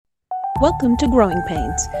Welcome to Growing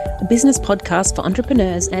Pains, a business podcast for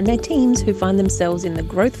entrepreneurs and their teams who find themselves in the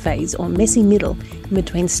growth phase or messy middle in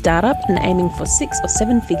between startup and aiming for 6 or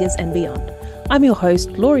 7 figures and beyond. I'm your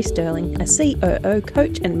host, Laurie Sterling, a COO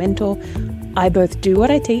coach and mentor. I both do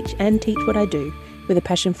what I teach and teach what I do, with a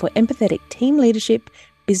passion for empathetic team leadership,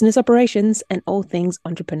 business operations, and all things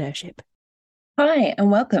entrepreneurship. Hi, and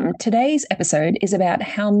welcome. Today's episode is about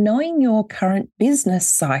how knowing your current business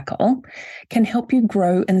cycle can help you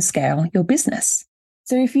grow and scale your business.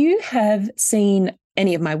 So if you have seen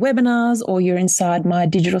any of my webinars or you're inside my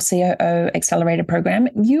Digital COO Accelerator program,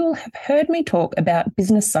 you'll have heard me talk about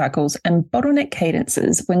business cycles and bottleneck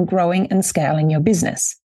cadences when growing and scaling your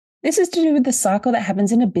business. This is to do with the cycle that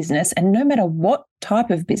happens in a business, and no matter what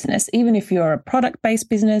type of business, even if you're a product-based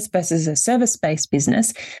business versus a service-based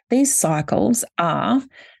business, these cycles are,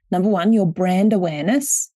 number 1, your brand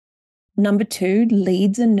awareness, number 2,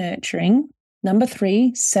 leads and nurturing, number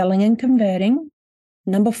 3, selling and converting,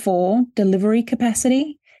 number 4, delivery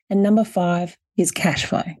capacity, and number 5 is cash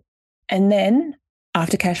flow. And then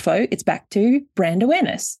after cash flow, it's back to brand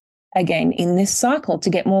awareness. Again, in this cycle to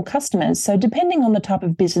get more customers. So depending on the type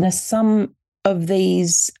of business, some of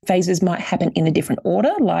these phases might happen in a different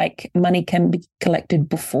order, like money can be collected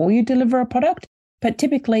before you deliver a product, but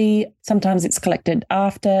typically sometimes it's collected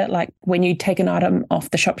after, like when you take an item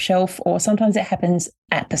off the shop shelf, or sometimes it happens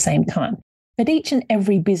at the same time. But each and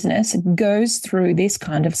every business goes through this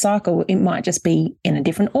kind of cycle. It might just be in a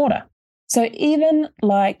different order. So even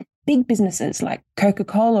like big businesses like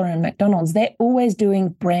Coca-Cola and McDonald's, they're always doing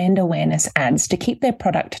brand awareness ads to keep their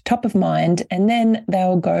product top of mind, and then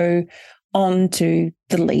they'll go on to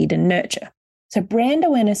the lead and nurture. So brand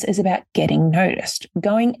awareness is about getting noticed,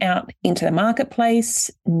 going out into the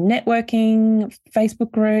marketplace, networking,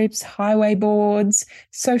 Facebook groups, highway boards,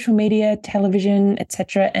 social media, television,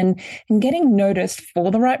 etc., and getting noticed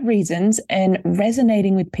for the right reasons and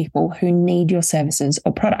resonating with people who need your services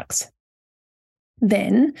or products.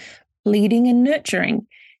 Then leading and nurturing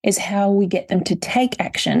is how we get them to take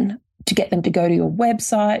action, to get them to go to your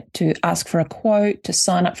website, to ask for a quote, to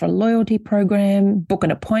sign up for a loyalty program, book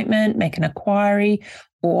an appointment, make an inquiry,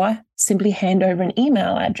 or simply hand over an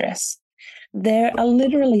email address. There are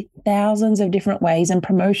literally thousands of different ways and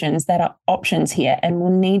promotions that are options here and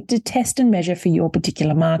will need to test and measure for your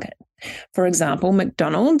particular market. For example,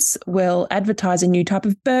 McDonald's will advertise a new type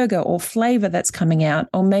of burger or flavor that's coming out,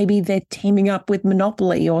 or maybe they're teaming up with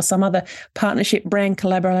Monopoly or some other partnership brand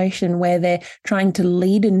collaboration where they're trying to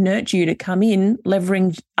lead and nurture you to come in,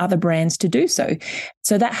 leveraging other brands to do so.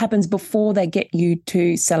 So that happens before they get you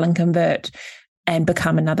to sell and convert and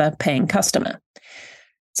become another paying customer.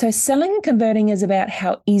 So selling and converting is about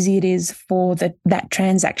how easy it is for that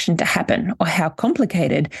transaction to happen, or how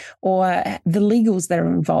complicated, or the legals that are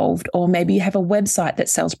involved, or maybe you have a website that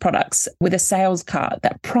sells products with a sales cart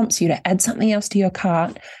that prompts you to add something else to your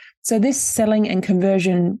cart. So this selling and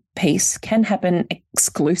conversion piece can happen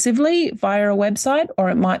exclusively via a website, or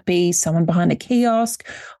it might be someone behind a kiosk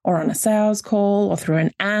or on a sales call or through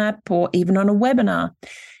an app or even on a webinar.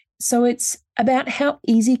 So it's about how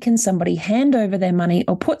easy can somebody hand over their money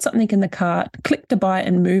or put something in the cart, click to buy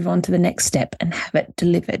and move on to the next step and have it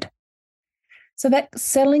delivered. So that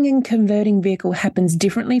selling and converting vehicle happens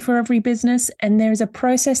differently for every business, and there is a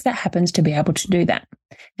process that happens to be able to do that.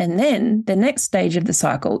 And then the next stage of the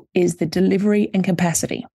cycle is the delivery and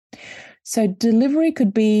capacity. So delivery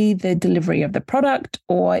could be the delivery of the product,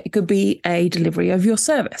 or it could be a delivery of your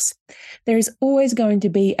service. There is always going to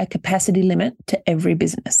be a capacity limit to every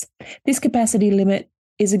business. This capacity limit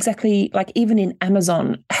is exactly like even in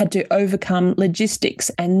Amazon had to overcome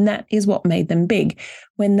logistics, and that is what made them big.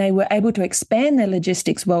 When they were able to expand their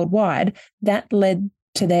logistics worldwide, that led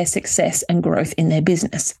to their success and growth in their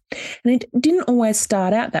business. And it didn't always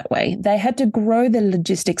start out that way. They had to grow the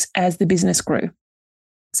logistics as the business grew.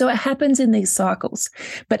 So it happens in these cycles.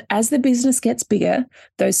 But as the business gets bigger,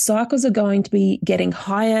 those cycles are going to be getting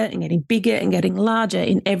higher and getting bigger and getting larger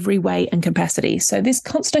in every way and capacity. So this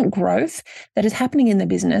constant growth that is happening in the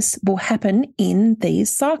business will happen in these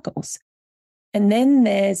cycles. And then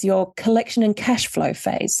there's your collection and cash flow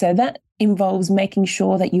phase. So that involves making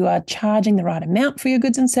sure that you are charging the right amount for your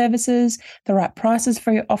goods and services, the right prices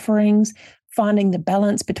for your offerings, finding the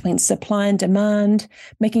balance between supply and demand,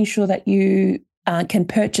 making sure that you can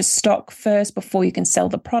purchase stock first before you can sell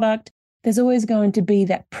the product. There's always going to be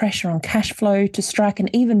that pressure on cash flow to strike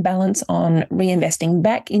an even balance on reinvesting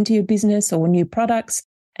back into your business or new products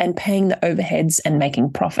and paying the overheads and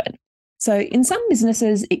making profit. So in some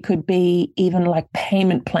businesses, it could be even like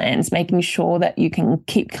payment plans, making sure that you can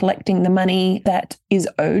keep collecting the money that is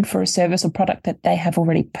owed for a service or product that they have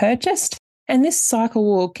already purchased. And this cycle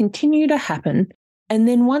will continue to happen. And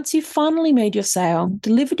then once you've finally made your sale,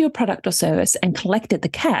 delivered your product or service, and collected the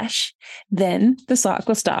cash, then the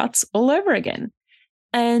cycle starts all over again.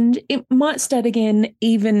 And it might start again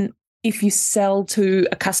even if you sell to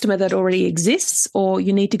a customer that already exists, or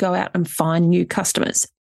you need to go out and find new customers.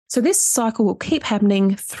 So this cycle will keep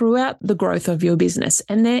happening throughout the growth of your business.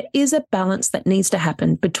 And there is a balance that needs to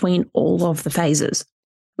happen between all of the phases.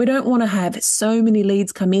 We don't want to have so many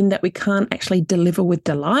leads come in that we can't actually deliver with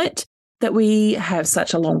delight, that we have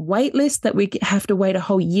such a long wait list that we have to wait a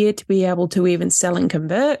whole year to be able to even sell and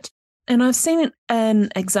convert. And I've seen an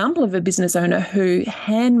example of a business owner who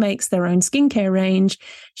hand makes their own skincare range.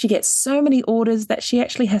 She gets so many orders that she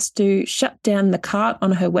actually has to shut down the cart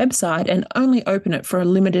on her website and only open it for a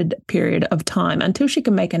limited period of time until she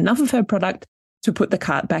can make enough of her product to put the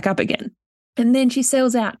cart back up again. And then she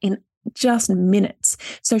sells out in just minutes.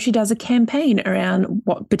 So she does a campaign around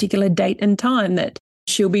what particular date and time that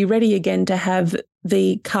she'll be ready again to have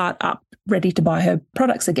the cart up, ready to buy her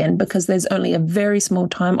products again, because there's only a very small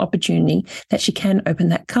time opportunity that she can open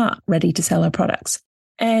that cart ready to sell her products.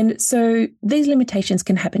 And so these limitations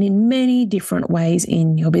can happen in many different ways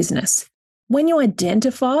in your business. When you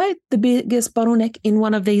identify the biggest bottleneck in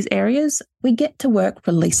one of these areas, we get to work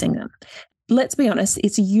releasing them. Let's be honest,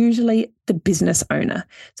 it's usually the business owner.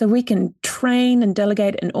 So we can train and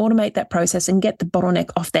delegate and automate that process and get the bottleneck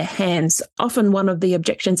off their hands. Often one of the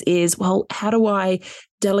objections is, well, how do I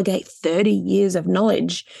delegate 30 years of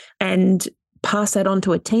knowledge and pass that on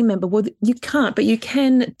to a team member? Well, you can't, but you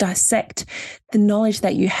can dissect the knowledge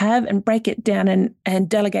that you have and break it down and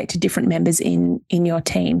delegate to different members in your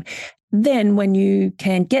team. Then when you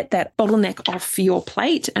can get that bottleneck off your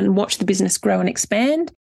plate and watch the business grow and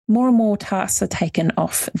expand, more and more tasks are taken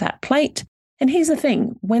off that plate. And here's the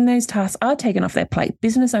thing, when those tasks are taken off their plate,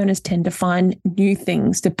 business owners tend to find new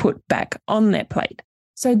things to put back on their plate.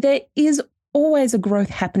 So there is always a growth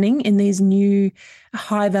happening in these new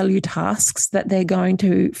high-value tasks that they're going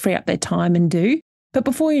to free up their time and do. But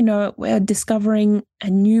before you know it, we're discovering a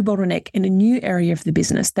new bottleneck in a new area of the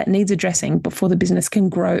business that needs addressing before the business can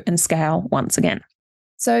grow and scale once again.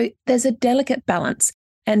 So there's a delicate balance.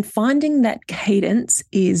 And finding that cadence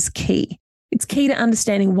is key. It's key to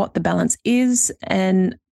understanding what the balance is.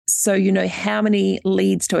 And so you know how many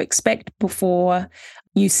leads to expect before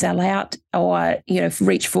you sell out or,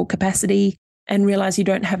 reach full capacity, and realize you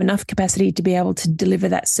don't have enough capacity to be able to deliver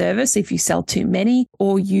that service if you sell too many,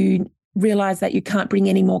 or you realize that you can't bring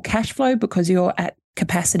any more cash flow because you're at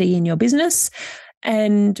capacity in your business,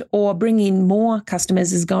 or bring in more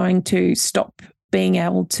customers is going to stop being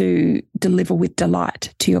able to deliver with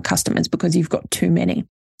delight to your customers because you've got too many.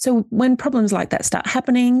 So when problems like that start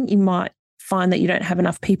happening, you might find that you don't have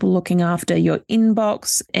enough people looking after your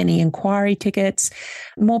inbox, any inquiry tickets.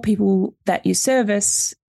 More people that you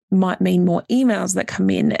service might mean more emails that come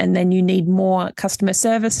in, and then you need more customer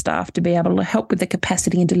service staff to be able to help with the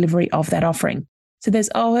capacity and delivery of that offering. So there's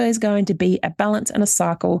always going to be a balance and a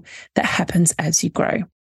cycle that happens as you grow.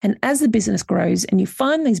 And as the business grows and you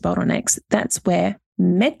find these bottlenecks, that's where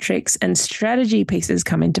metrics and strategy pieces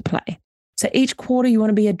come into play. So each quarter you want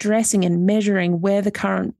to be addressing and measuring where the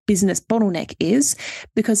current business bottleneck is,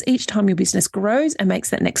 because each time your business grows and makes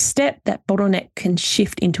that next step, that bottleneck can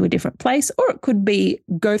shift into a different place, or it could be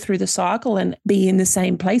go through the cycle and be in the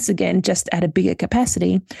same place again, just at a bigger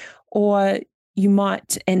capacity, or you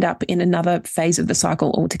might end up in another phase of the cycle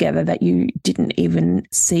altogether that you didn't even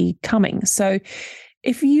see coming. So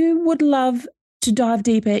if you would love to dive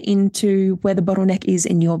deeper into where the bottleneck is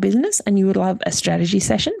in your business and you would love a strategy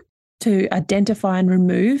session to identify and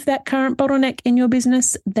remove that current bottleneck in your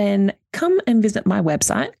business, then come and visit my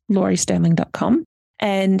website, lauriesterling.com,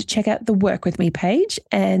 and check out the Work With Me page,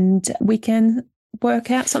 and we can work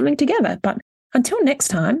out something together. But until next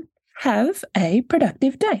time, have a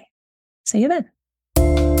productive day. See you then.